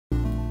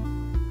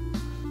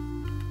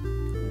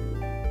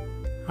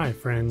Hi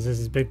friends, this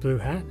is Big Blue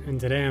Hat, and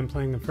today I'm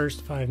playing the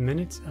first 5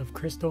 minutes of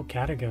Crystal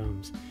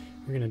Catacombs.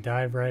 We're gonna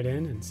dive right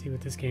in and see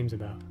what this game's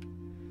about.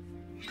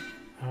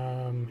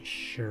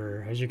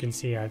 Sure. As you can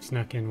see, I've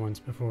snuck in once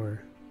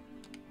before.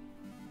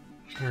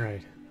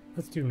 Alright,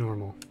 let's do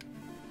normal.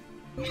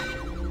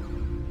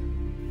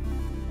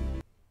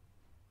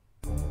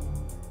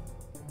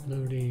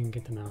 Loading,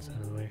 get the mouse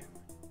out of the way.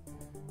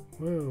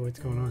 Whoa, what's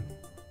going on?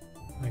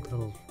 Like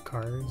little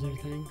cards or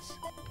things?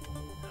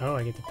 Oh,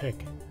 I get to pick.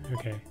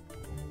 Okay.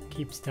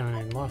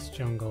 Keepstein, Lost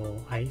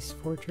Jungle, Ice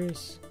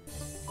Fortress,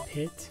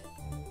 Pit,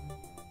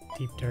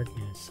 Deep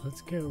Darkness.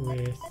 Let's go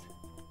with...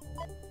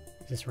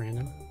 Is this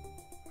random?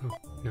 Oh,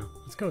 no.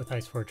 Let's go with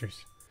Ice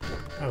Fortress.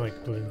 I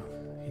like blue.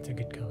 It's a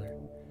good color.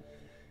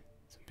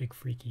 It's a big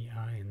freaky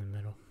eye in the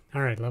middle.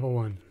 Alright, level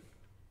 1.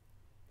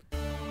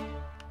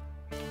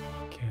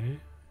 Okay.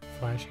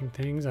 Flashing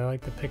things. I like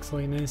the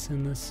pixeliness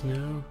in the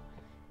snow.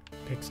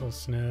 Pixel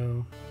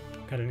snow.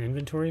 Got an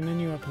inventory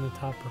menu up in the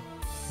top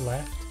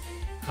left.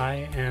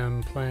 I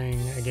am playing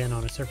again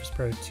on a Surface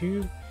Pro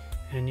 2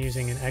 and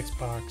using an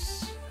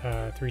Xbox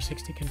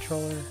 360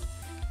 controller.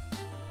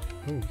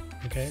 Ooh,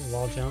 okay,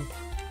 wall jump.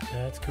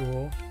 That's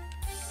cool.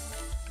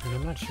 And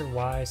I'm not sure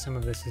why some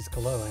of this is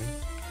glowing,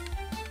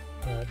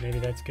 but maybe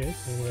that's good,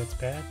 maybe that's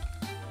bad.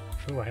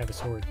 Ooh, I have a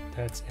sword.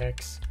 That's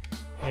X.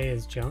 A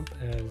is jump,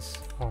 as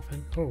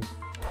often. Oh,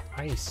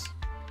 ice.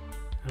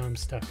 Now I'm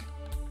stuck.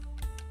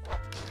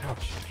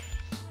 Ouch.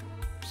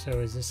 So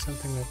is this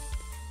something that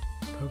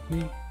poked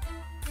me?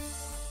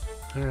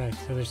 Alright,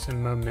 so there's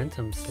some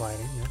momentum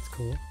sliding. That's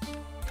cool.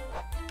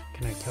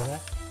 Can I kill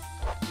that?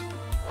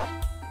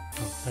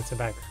 Oh, that's a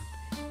background.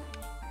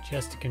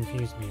 Just to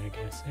confuse me, I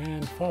guess.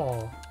 And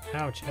fall.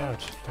 Ouch,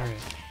 ouch. Alright.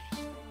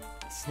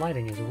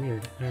 Sliding is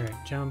weird. Alright,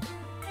 jump.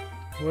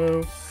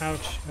 Whoa,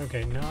 ouch.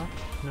 Okay,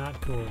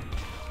 not cool.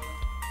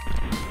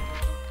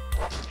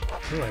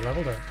 Ooh, I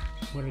leveled up.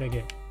 What did I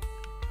get?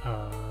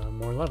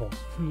 More level.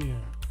 Yeah.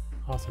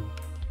 Awesome.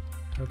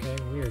 Okay,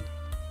 weird.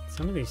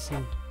 Some of these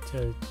seem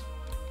to...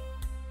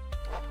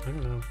 I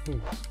don't know.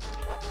 Ooh.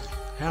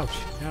 Ouch,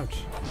 ouch.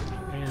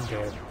 And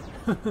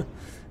dead.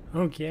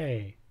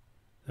 Okay.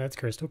 That's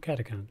Crystal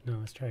Catacombs. No,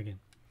 let's try again.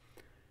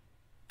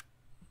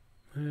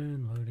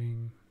 And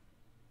loading.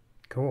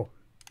 Cool.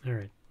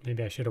 Alright.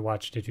 Maybe I should have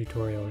watched a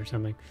tutorial or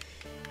something.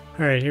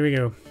 Alright, here we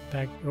go.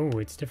 Back. Oh,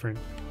 it's different.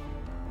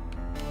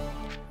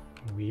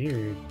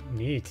 Weird.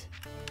 Neat.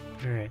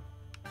 Alright.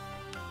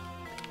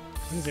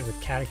 What is it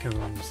with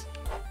catacombs?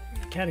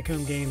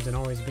 Catacomb games and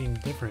always being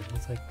different.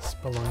 It's like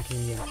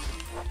Spelunky and...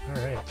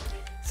 Alright.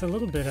 It's a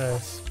little bit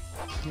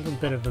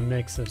of a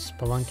mix of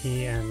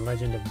Spelunky and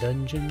Legend of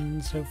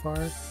Dungeon so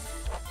far.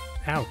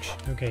 Ouch.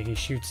 Okay, he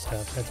shoots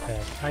stuff. That's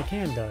bad. I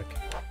can duck.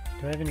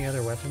 Do I have any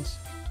other weapons?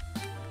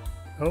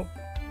 Oh.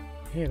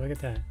 Hey, look at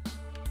that.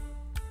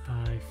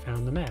 I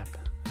found the map.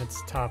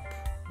 That's top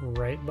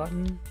right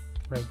button.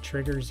 Right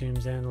trigger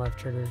zooms in, left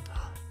trigger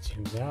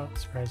zooms out.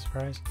 Surprise,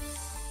 surprise.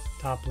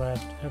 Top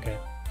left. Okay.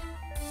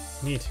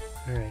 Neat.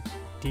 Alright.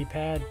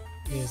 D-pad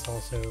is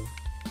also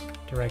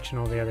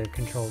directional. The other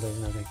control does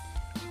nothing.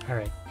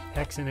 Alright.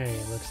 X and A,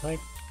 it looks like.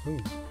 Ooh.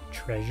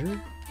 Treasure?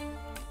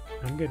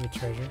 I'm good with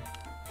treasure.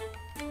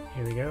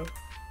 Here we go.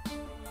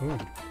 Ooh.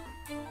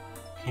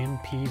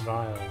 MP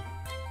Vial.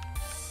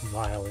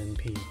 Vial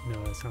MP.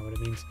 No, that's not what it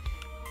means.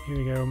 Here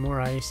we go.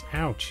 More ice.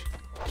 Ouch.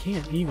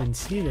 Can't even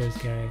see those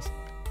guys.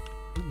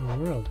 What in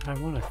the world? I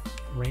want a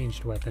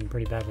ranged weapon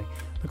pretty badly.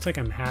 Looks like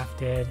I'm half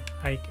dead.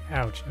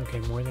 Ouch. Okay,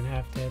 more than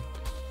half dead.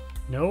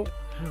 Nope.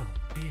 Oh,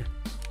 man.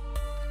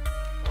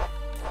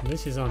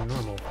 This is on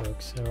normal,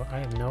 folks, so I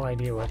have no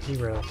idea what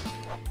hero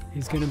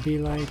is going to be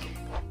like.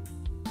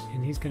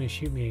 And he's going to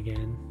shoot me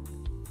again.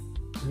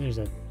 And there's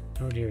a...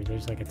 Oh dear,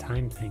 there's like a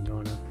time thing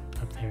going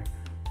up there.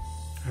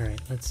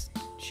 Alright, let's...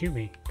 Shoot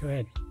me. Go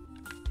ahead.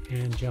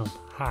 And jump.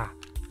 Ha!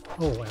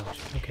 Oh, ouch.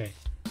 Okay.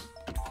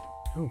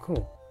 Oh,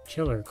 cool.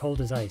 Chiller. Cold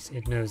as ice.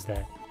 It knows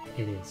that.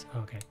 It is.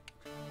 Okay.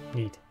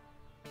 Neat.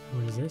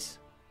 What is this?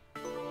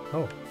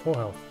 Oh, full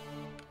health.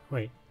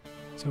 Wait.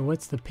 So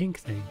what's the pink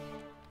thing?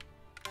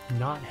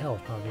 Not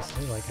health,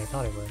 obviously, like I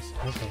thought it was.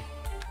 Okay.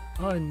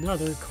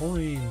 Another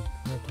coin.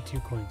 We're up to 2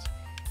 coins.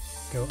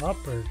 Go up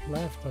or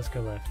left? Let's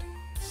go left.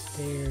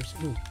 Stairs.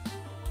 Ooh.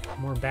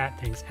 More bat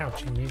things.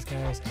 Ouch. And these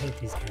guys. I hate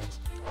these guys.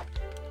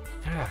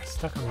 Ah,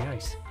 stuck on the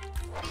ice.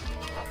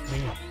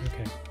 Man,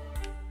 okay.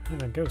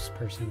 I'm a ghost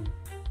person.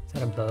 Is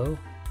that a bow?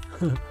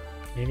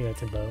 Maybe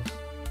that's a bow.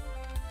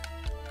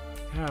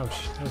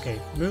 Ouch. Okay,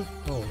 move.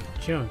 Oh,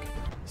 junk.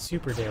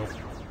 Super dead.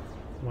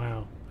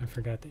 Wow, I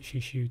forgot that she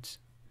shoots.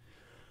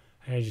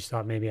 I just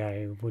thought maybe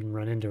I wouldn't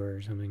run into her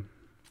or something.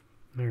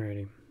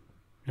 Alrighty.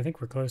 I think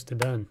we're close to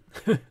done.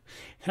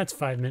 That's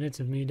 5 minutes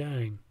of me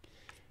dying.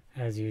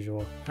 As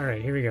usual.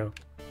 Alright, here we go.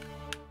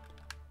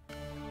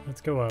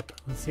 Let's go up.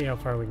 Let's see how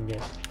far we can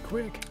get.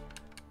 Quick!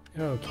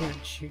 Oh,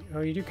 can't shoot.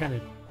 Oh, you do kind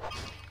of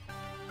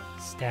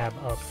stab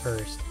up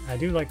first. I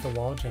do like the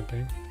wall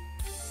jumping.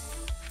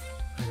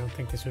 I don't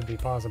think this would be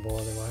possible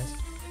otherwise.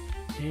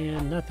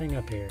 And nothing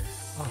up here.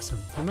 Awesome.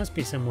 There must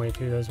be some way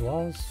through those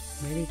walls,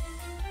 maybe?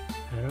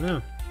 I don't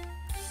know.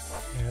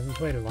 I haven't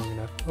played it long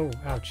enough. Oh,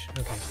 ouch.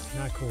 Okay,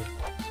 not cool.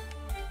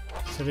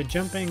 So the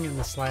jumping and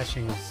the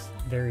slashing is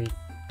very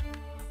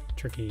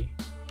tricky.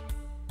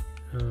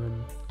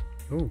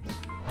 Ooh,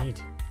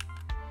 neat.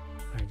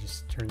 I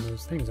just turned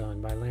those things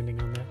on by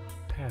landing on that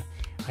path.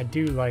 I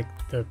do like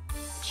the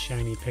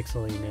shiny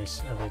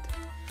pixeliness of it.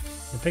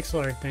 The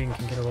pixel art thing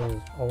can get a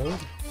little old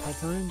at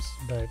times,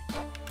 but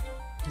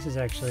this is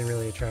actually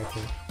really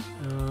attractive.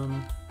 There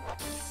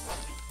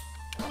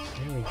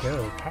we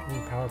go.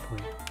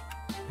 PowerPoint.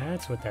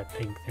 That's what that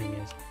pink thing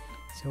is.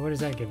 So what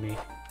does that give me?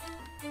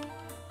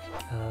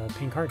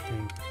 Pink heart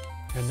thing.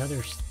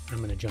 Another...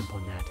 I'm gonna jump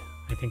on that.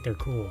 I think they're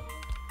cool.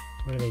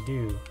 What do they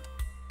do?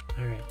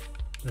 Alright,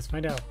 let's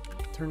find out.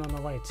 Turn on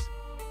the lights.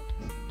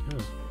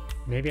 Oh,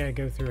 maybe I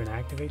go through and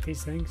activate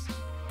these things?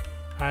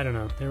 I don't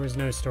know. There was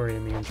no story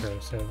in the intro,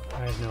 so I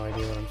have no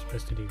idea what I'm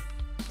supposed to do.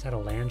 Is that a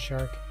land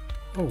shark?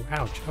 Oh,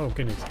 ouch. Oh,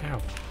 goodness.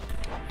 Ow.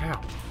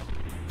 Ow.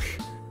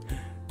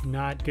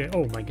 Not good.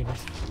 Oh, my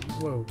goodness.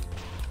 Whoa.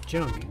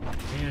 Junk.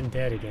 And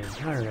dead again.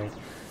 Alright.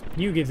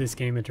 You give this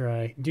game a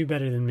try. Do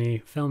better than me.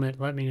 Film it.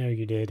 Let me know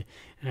you did.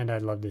 And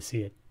I'd love to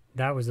see it.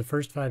 That was the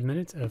first 5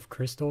 minutes of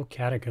Crystal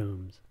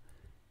Catacombs.